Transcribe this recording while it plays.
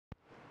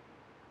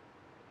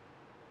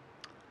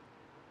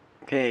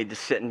Okay,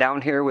 just sitting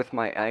down here with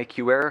my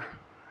IQair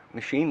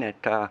machine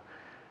that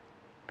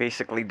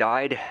basically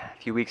died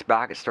a few weeks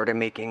back. It started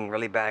making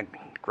really bad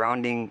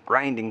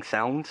grinding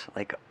sounds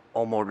like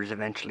all motors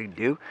eventually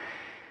do,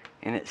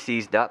 and it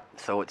seized up,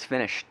 so it's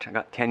finished. I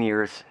got 10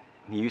 years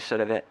use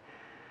out of it,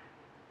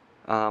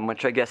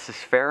 which I guess is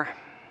fair,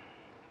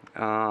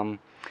 but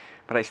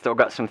I still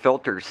got some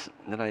filters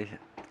that I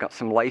got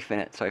some life in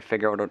it, so I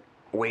figured out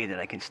a way that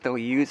I can still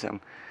use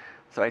them.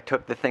 So I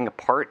took the thing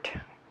apart.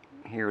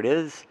 Here it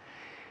is.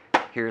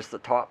 Here's the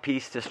top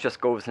piece. This just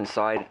goes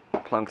inside,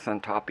 plunks on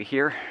top of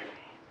here.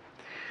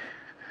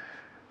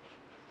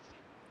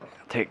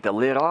 Take the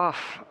lid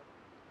off.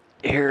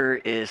 Here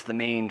is the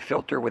main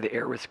filter where the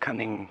air was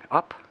coming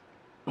up.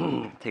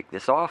 Take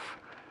this off.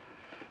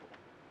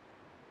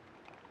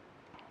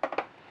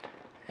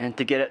 And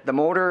to get at the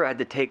motor, I had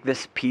to take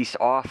this piece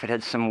off. It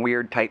had some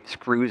weird type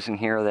screws in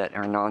here that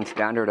are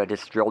non-standard. I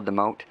just drilled them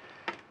out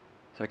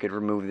so I could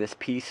remove this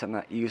piece. I'm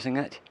not using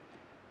it.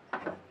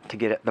 To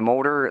get at the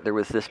motor, there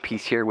was this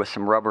piece here with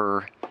some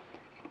rubber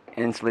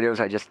insulators.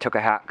 I just took a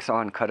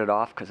hacksaw and cut it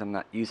off because I'm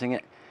not using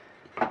it,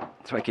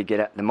 so I could get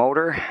at the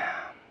motor.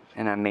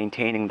 And I'm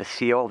maintaining the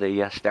seal, the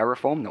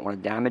styrofoam, don't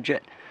want to damage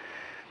it.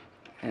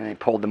 And I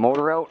pulled the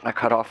motor out and I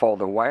cut off all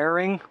the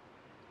wiring.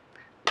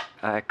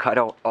 I cut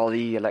out all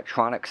the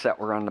electronics that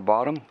were on the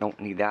bottom, don't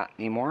need that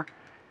anymore.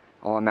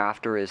 All I'm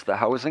after is the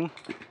housing.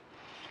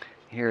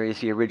 Here is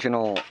the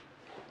original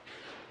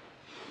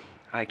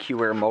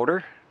IQair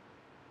motor.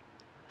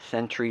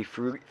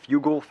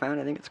 Centrifugal fan,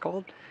 I think it's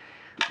called.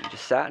 It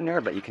just sat in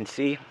there, but you can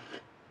see.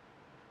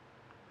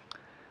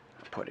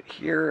 I'll put it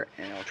here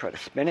and I'll try to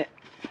spin it.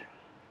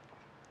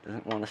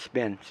 Doesn't want to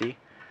spin, see?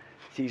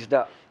 Seized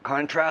up.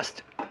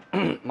 Contrast,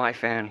 my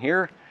fan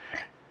here.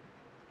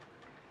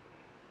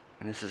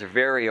 And this is a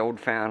very old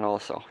fan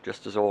also,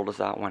 just as old as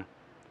that one.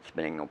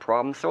 Spinning no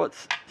problem, so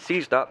it's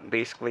seized up.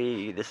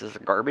 Basically, this is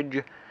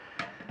garbage.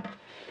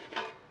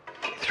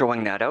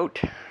 Throwing that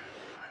out.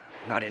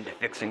 Not into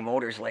fixing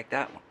motors like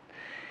that one.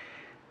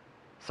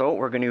 So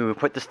we're going to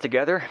put this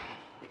together,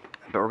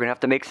 but we're going to have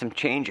to make some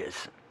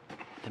changes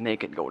to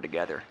make it go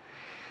together.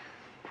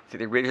 So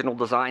the original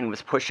design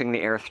was pushing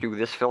the air through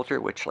this filter,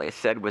 which, like I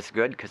said, was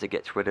good because it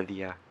gets rid of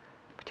the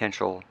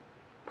potential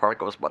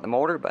particles by the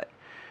motor. But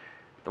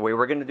the way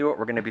we're going to do it,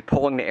 we're going to be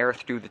pulling the air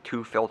through the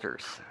two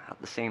filters at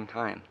the same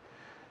time.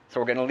 So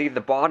we're going to leave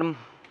the bottom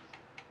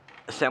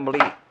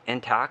assembly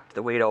intact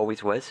the way it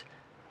always was.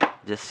 It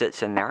just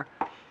sits in there.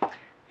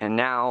 And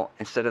now,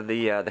 instead of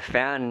the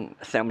fan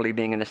assembly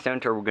being in the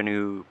center, we're going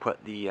to put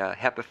the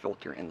HEPA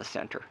filter in the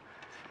center.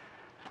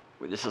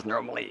 This is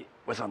normally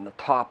was on the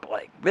top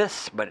like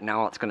this, but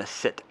now it's going to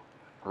sit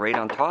right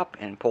on top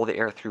and pull the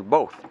air through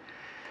both.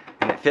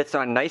 And it fits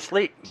on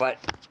nicely, but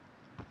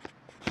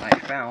I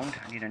found,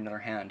 I need another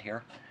hand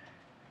here.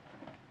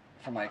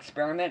 For my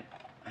experiment,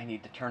 I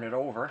need to turn it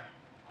over.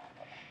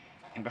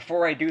 And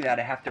before I do that,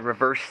 I have to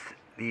reverse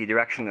the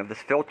direction of this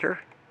filter,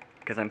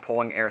 because I'm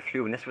pulling air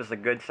through, and this was the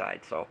good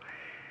side, so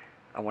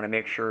I want to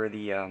make sure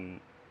the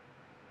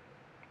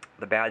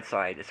bad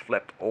side is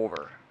flipped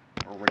over,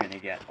 or we're going to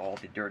get all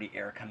the dirty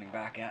air coming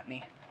back at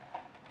me.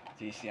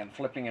 So you see I'm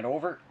flipping it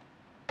over,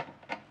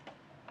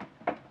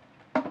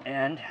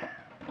 and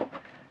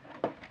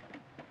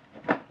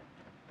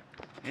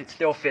it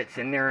still fits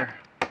in there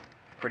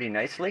pretty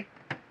nicely,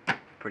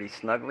 pretty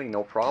snugly,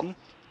 no problem.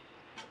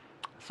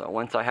 So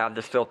once I have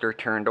this filter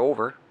turned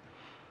over,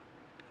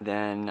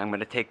 then I'm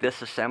going to take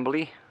this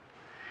assembly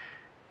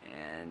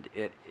and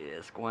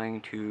it's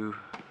going to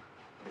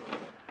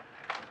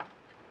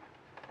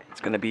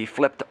be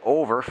flipped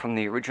over from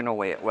the original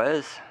way it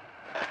was,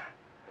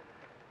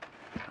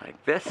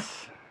 like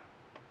this,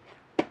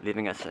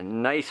 leaving us a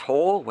nice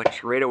hole,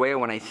 which right away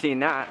when I seen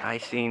that, I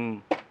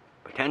seen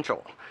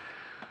potential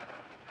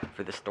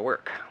for this to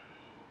work.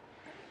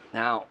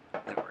 Now,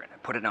 we're going to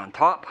put it on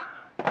top,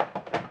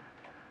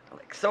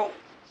 like so.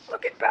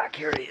 Look it back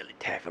here to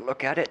have a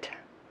look at it.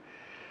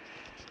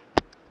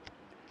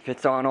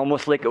 Fits on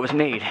almost like it was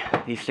made.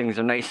 These things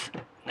are nice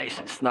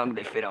and snug.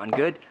 They fit on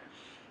good,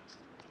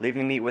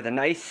 leaving me with a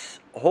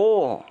nice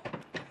hole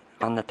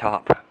on the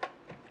top.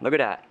 Look at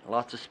that,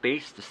 lots of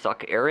space to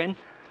suck air in,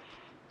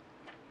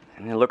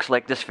 and it looks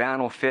like this fan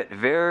will fit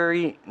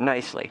very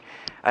nicely.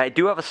 I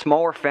do have a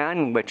smaller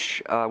fan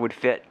which would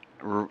fit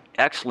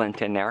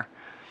excellent in there,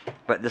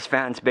 but this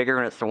fan's bigger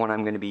and it's the one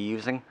I'm going to be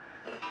using.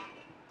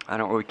 I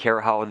don't really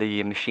care how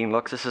the machine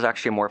looks. This is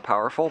actually more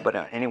powerful, but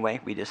anyway,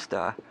 we just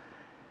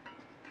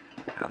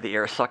have the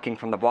air sucking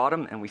from the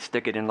bottom and we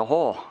stick it in the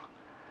hole.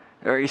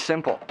 Very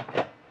simple.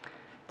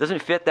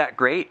 Doesn't fit that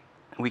great.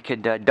 We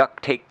could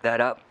duct tape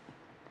that up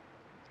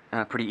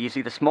pretty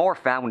easy. The smaller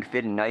fan would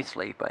fit in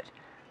nicely, but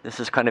this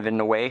is kind of in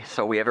the way,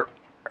 so we have a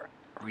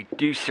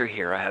reducer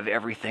here. I have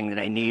everything that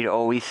I need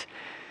always.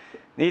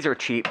 These are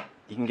cheap.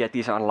 You can get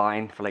these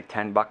online for like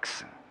 10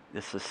 bucks.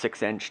 This is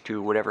 6"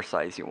 to whatever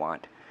size you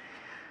want.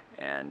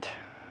 And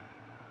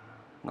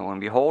lo and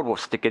behold, we'll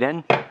stick it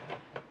in.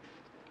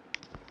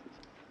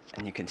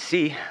 And you can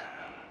see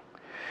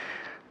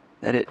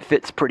that it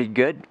fits pretty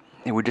good.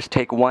 it would just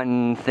take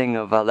one thing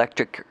of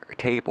electric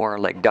tape or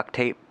like duct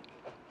tape.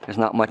 There's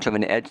not much of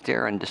an edge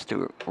there, and just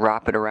to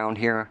wrap it around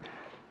here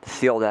to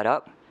seal that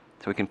up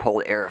so we can pull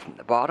the air from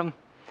the bottom.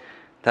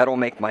 That'll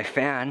make my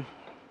fan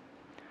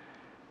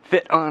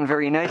fit on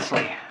very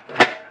nicely.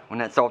 When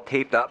that's all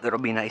taped up, that'll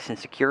be nice and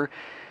secure.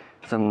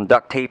 Some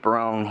duct tape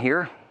around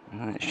here,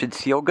 and it should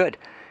seal good.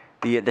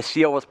 The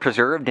seal was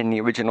preserved in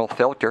the original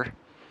filter,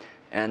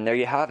 and there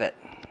you have it.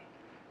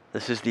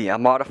 This is the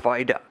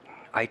modified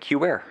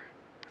IQair.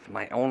 It's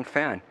my own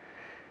fan,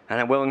 and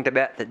I'm willing to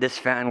bet that this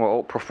fan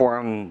will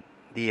outperform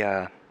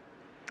the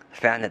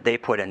fan that they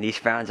put in. These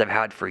fans I've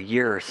had for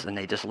years, and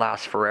they just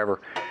last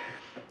forever.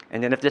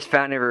 And then if this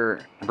fan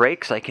ever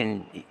breaks, I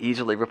can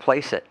easily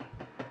replace it.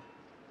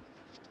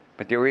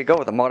 But there we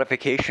go, the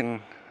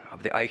modification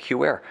of the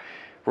IQair.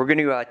 We're going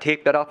to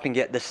tape that up and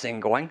get this thing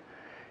going.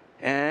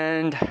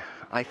 And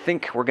I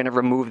think we're going to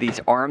remove these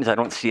arms. I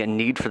don't see a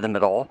need for them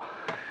at all.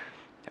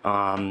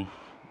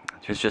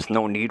 There's just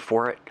no need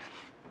for it.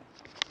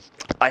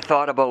 I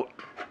thought about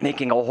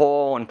making a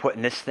hole and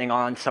putting this thing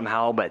on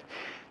somehow, but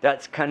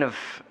that's kind of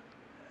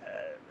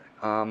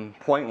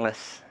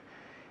pointless.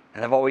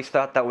 And I've always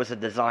thought that was a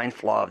design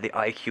flaw of the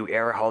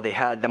IQair, how they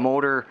had the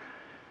motor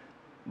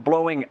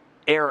blowing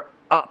air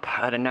up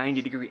at a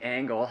 90-degree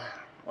angle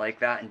like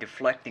that and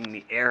deflecting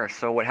the air.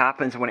 So what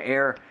happens when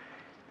air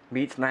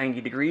meets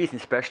 90 degrees,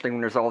 especially when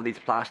there's all these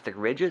plastic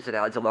ridges, it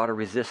adds a lot of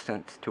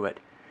resistance to it.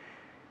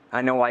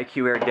 I know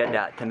IQair did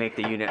that to make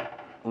the unit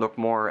look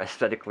more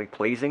aesthetically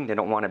pleasing. They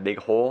don't want a big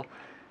hole,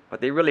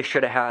 but they really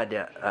should have had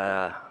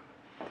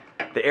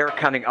the air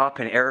coming up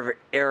and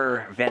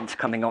air vents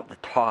coming out the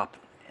top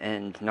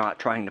and not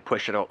trying to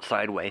push it out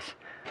sideways.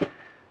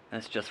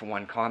 That's just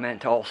one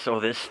comment.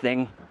 Also, this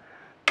thing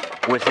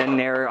was in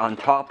there on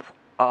top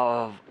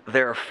of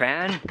their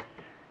fan.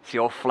 See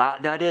how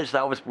flat that is?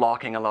 That was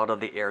blocking a lot of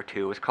the air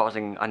too. It was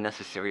causing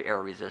unnecessary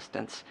air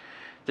resistance.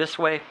 This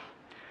way,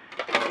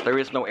 there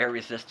is no air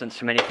resistance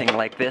from anything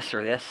like this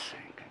or this,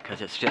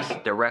 because it's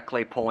just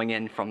directly pulling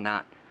in from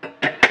that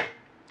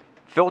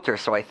filter.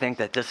 So I think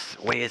that this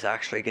way is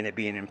actually going to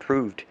be an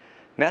improved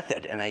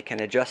method, and I can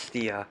adjust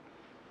the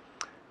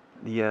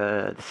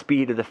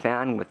speed of the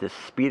fan with this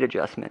speed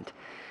adjustment.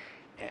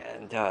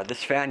 And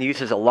this fan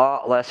uses a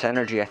lot less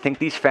energy. I think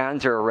these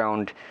fans are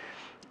around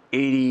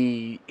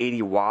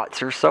 80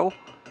 watts or so,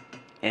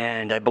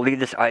 and I believe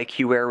this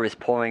IQair is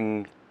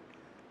pulling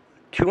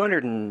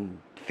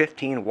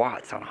 215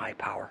 watts on high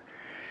power,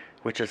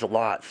 which is a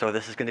lot. So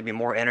this is going to be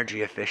more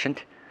energy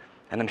efficient,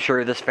 and I'm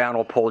sure this fan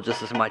will pull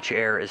just as much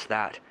air as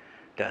that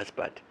does.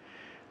 But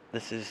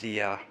this is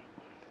the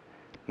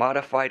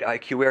modified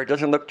IQair. It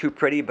doesn't look too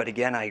pretty, but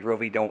again, I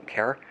really don't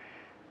care.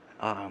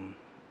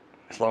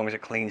 As long as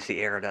it cleans the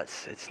air,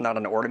 it's not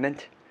an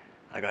ornament.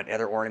 I got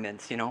other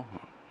ornaments, you know,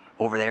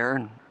 over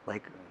there,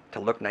 like to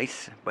look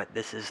nice, but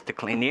this is to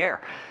clean the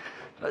air.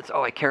 That's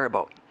all I care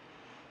about.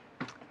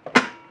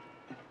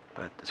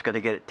 But it's got to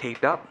get it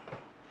taped up.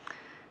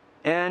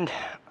 And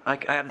I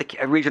have the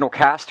original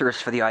casters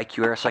for the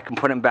IQair, so I can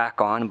put them back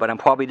on, but I'm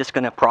probably just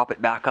going to prop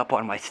it back up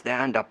on my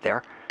stand up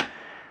there,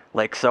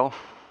 like so.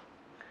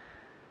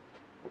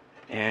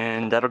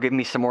 And that'll give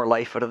me some more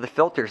life out of the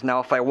filters. Now,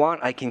 if I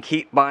want, I can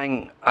keep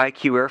buying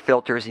IQair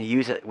filters and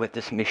use it with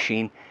this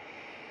machine.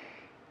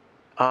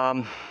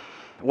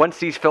 Once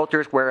these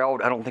filters wear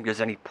out, I don't think there's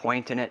any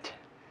point in it,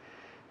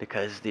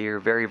 because they're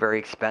very, very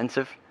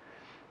expensive.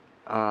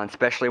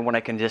 Especially when I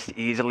can just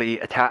easily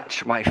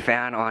attach my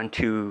fan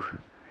onto,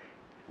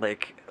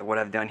 like what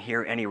I've done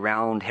here, any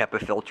round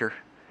HEPA filter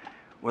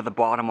with a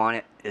bottom on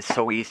it is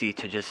so easy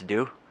to just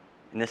do.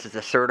 And this is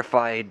a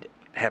certified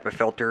HEPA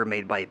filter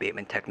made by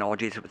Abatement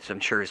Technologies, which I'm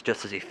sure is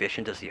just as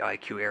efficient as the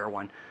IQair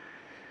one.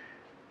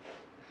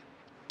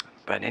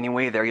 But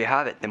anyway, there you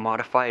have it, the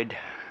modified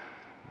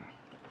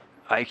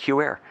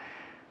IQair.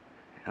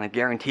 And I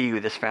guarantee you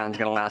this fan's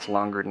going to last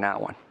longer than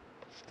that one.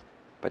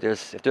 But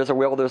if there's a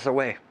will, there's a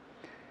way.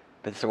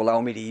 But this will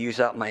allow me to use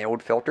up my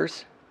old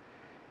filters.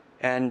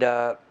 And,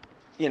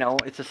 you know,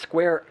 it's a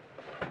square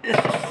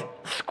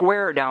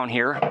down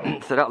here,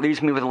 so that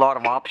leaves me with a lot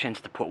of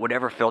options to put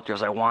whatever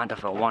filters I want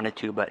if I wanted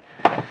to. But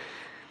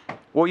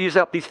we'll use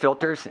up these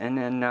filters, and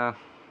then and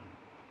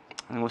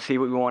we'll see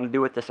what we want to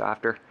do with this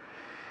after.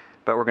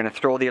 But we're going to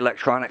throw the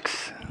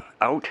electronics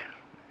out,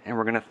 and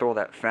we're going to throw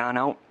that fan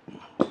out.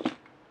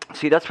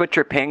 See, that's what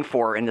you're paying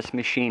for in this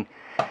machine.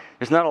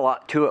 There's not a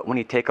lot to it when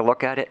you take a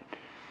look at it.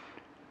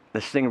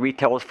 This thing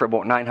retails for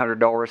about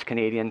 $900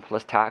 Canadian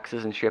plus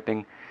taxes and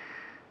shipping,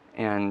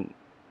 and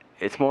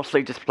it's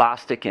mostly just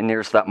plastic, and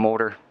there's that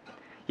motor.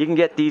 You can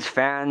get these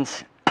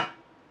fans,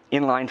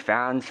 inline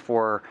fans,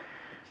 for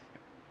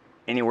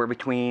anywhere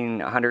between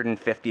 $150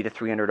 to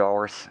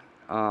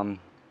 $300.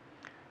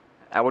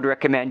 I would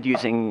recommend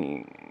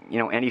using, you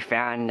know, any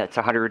fan that's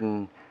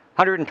 120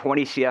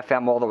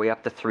 CFM all the way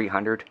up to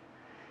 300.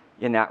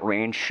 In that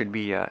range should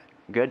be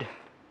good.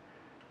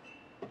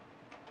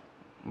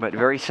 But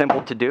very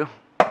simple to do.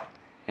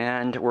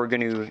 And we're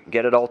going to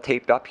get it all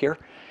taped up here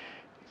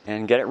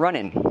and get it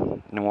running,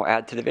 and we'll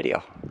add to the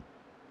video.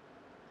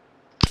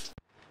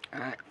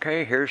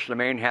 Okay, here's the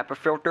main HEPA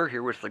filter.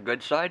 Here was the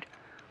good side.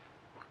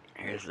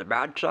 Here's the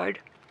bad side.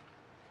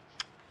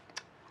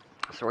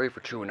 Sorry for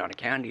chewing on a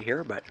candy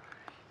here, but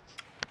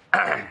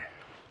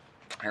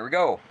here we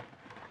go.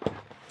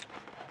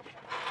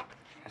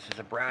 This is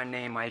a brand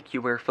name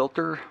IQair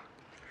filter.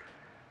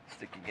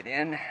 Sticking it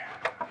in.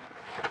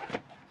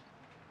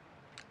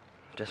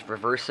 Just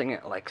reversing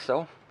it like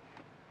so.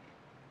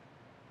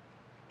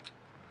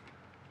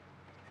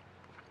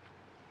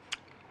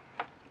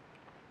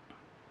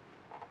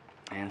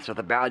 And so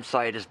the bad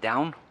side is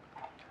down,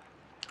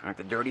 like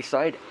the dirty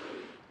side.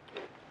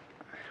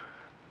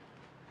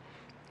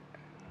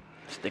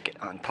 Stick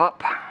it on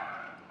top,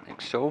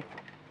 like so.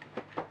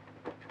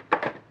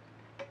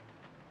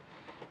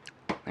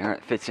 There,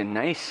 it fits in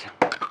nice.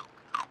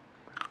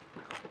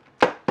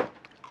 There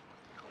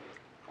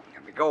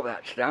we go,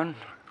 that's done.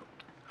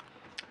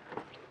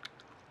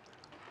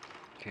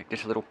 Take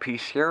this little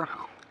piece here.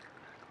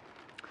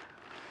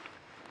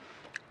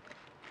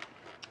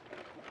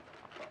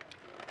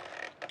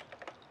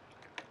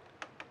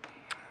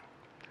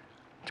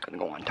 It's gonna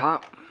go on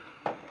top.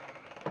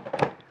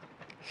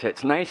 So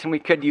it's nice, and we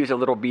could use a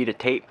little bead of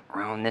tape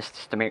around this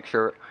just to make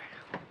sure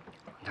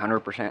it's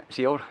 100%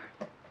 sealed.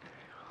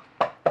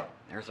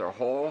 There's our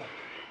hole.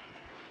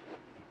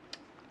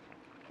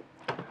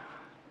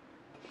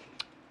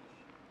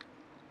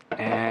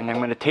 And I'm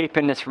going to tape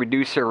in this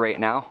reducer right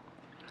now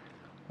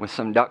with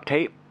some duct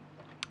tape,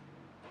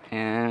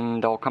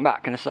 and I'll come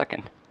back in a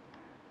second.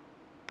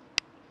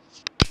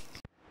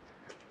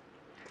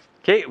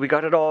 Okay, we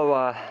got it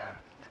all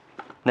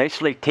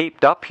nicely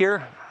taped up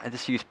here. I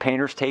just used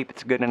painter's tape,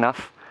 it's good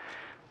enough.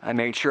 I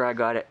made sure I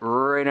got it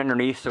right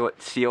underneath so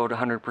it's sealed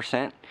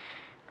 100%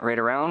 right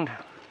around.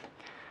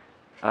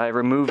 I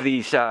removed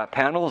these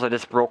panels, I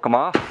just broke them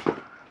off,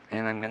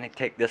 and I'm going to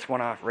take this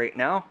one off right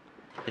now.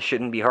 It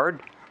shouldn't be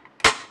hard.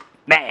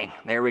 Bang!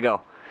 There we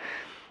go.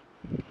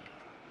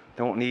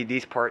 Don't need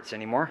these parts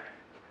anymore.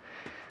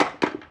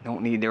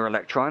 Don't need their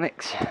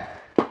electronics.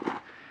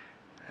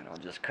 And I'll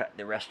just cut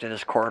the rest of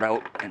this cord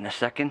out in a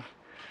second.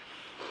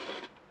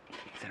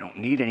 I don't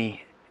need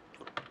any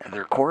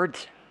other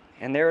cords.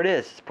 And there it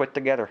is, it's put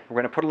together. We're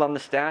going to put it on the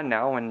stand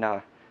now and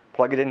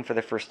plug it in for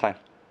the first time.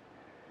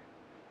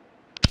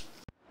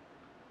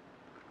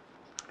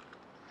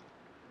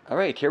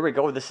 Alright, here we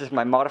go. This is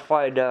my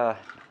modified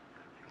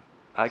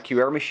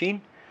IQair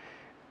machine.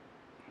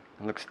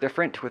 It looks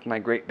different with my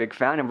great big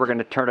fan, and we're going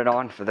to turn it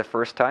on for the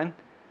first time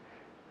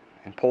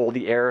and pull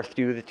the air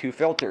through the two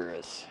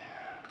filters.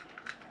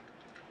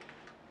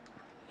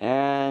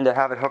 And I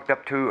have it hooked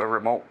up to a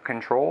remote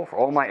control.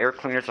 All my air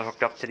cleaners are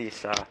hooked up to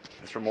this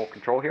remote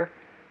control here.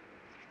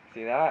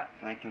 See that?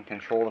 I can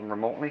control them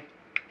remotely.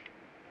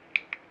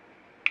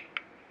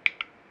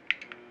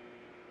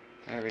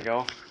 There we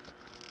go.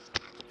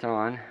 It's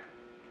on.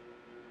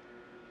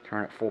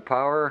 Turn it full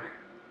power.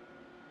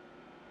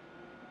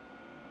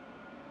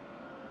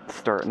 It's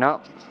starting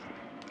up.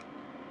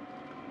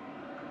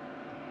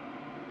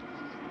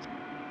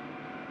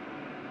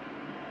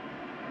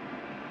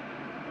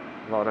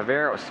 A lot of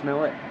air, I'll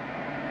smell it.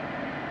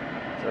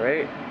 It's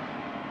alright.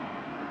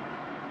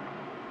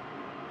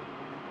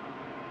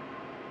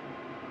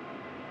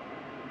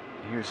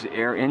 Here's the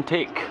air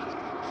intake. You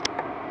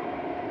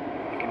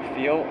can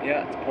feel,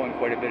 yeah, it's pulling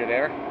quite a bit of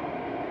air.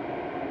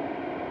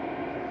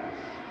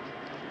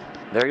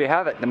 There you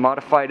have it, the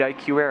modified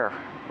IQair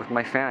with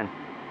my fan.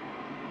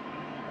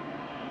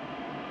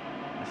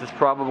 This is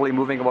probably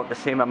moving about the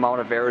same amount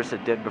of air as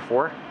it did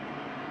before.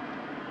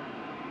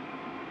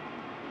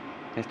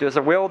 If there's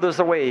a will, there's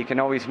a way. You can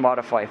always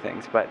modify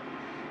things, but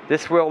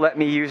this will let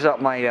me use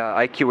up my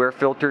IQair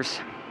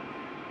filters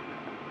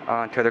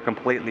until they're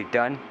completely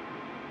done.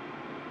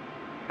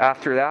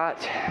 After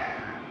that,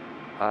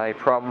 I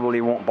probably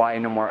won't buy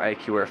no more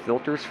IQair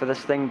filters for this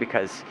thing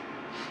because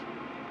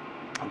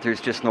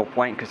there's just no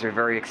point, because they're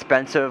very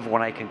expensive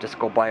when I can just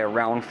go buy a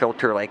round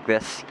filter like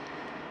this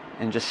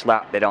and just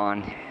slap it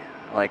on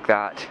like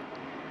that.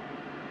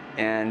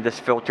 And this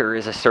filter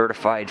is a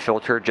certified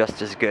filter,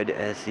 just as good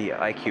as the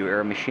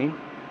IQair machine.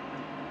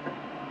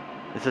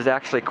 This is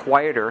actually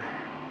quieter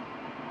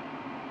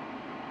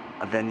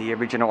than the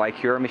original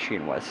IQair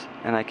machine was,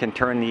 and I can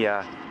turn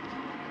the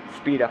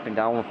speed up and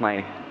down with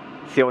my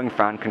ceiling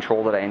fan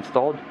control that I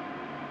installed.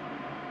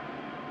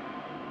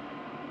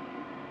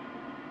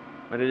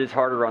 But it is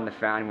harder on the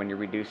fan when you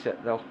reduce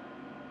it though.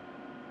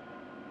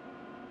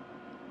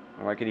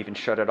 Or I could even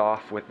shut it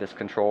off with this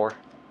controller,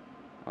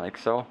 like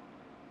so.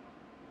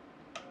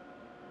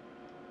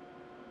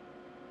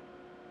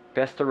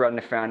 Best to run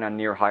the fan on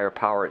near higher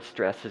power, it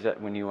stresses it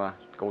when you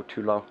go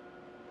too low.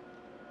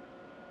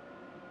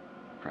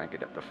 Crank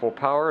it up to full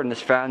power, and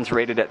this fan's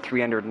rated at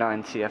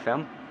 309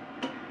 CFM.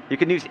 You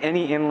can use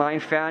any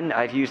inline fan.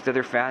 I've used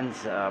other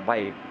fans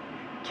by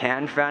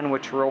can fan,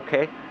 which were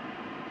okay.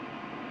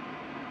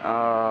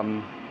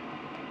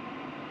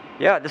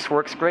 Yeah, this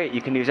works great.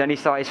 You can use any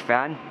size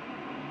fan.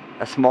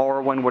 A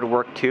smaller one would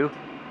work too.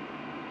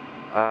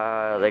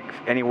 Like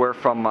anywhere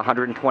from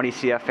 120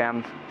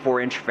 CFM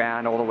 4-inch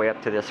fan all the way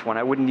up to this one.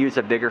 I wouldn't use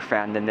a bigger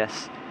fan than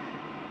this.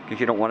 because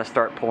you don't want to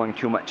start pulling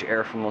too much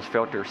air from those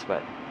filters,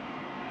 but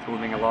it's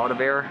moving a lot of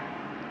air,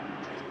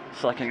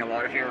 sucking a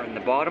lot of air in the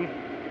bottom.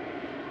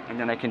 And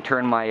then I can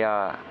turn my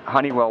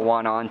Honeywell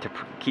one on to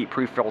keep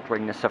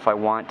pre-filtering this if I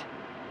want.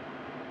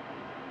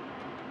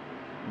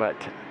 But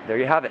there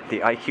you have it, the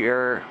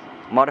IQair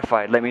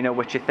modified. Let me know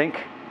what you think.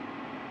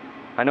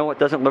 I know it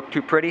doesn't look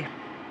too pretty.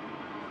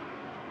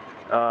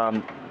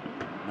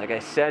 Like I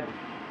said,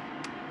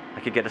 I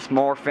could get a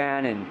smaller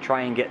fan and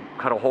try and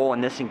cut a hole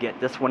in this and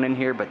get this one in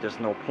here, but there's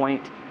no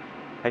point.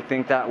 I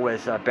think that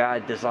was a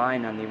bad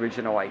design on the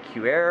original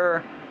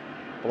IQair,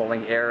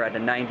 blowing air at a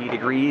 90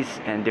 degrees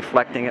and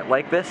deflecting it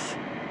like this.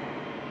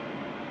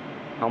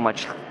 How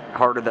much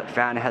harder that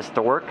fan has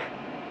to work.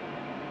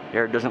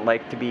 Air doesn't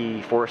like to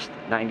be forced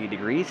 90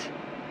 degrees.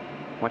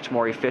 Much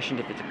more efficient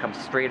if it comes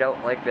straight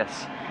out like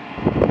this,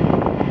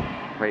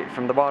 right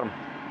from the bottom.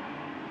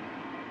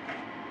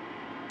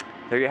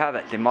 There you have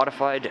it, the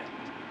modified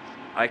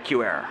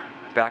IQair,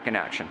 back in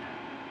action.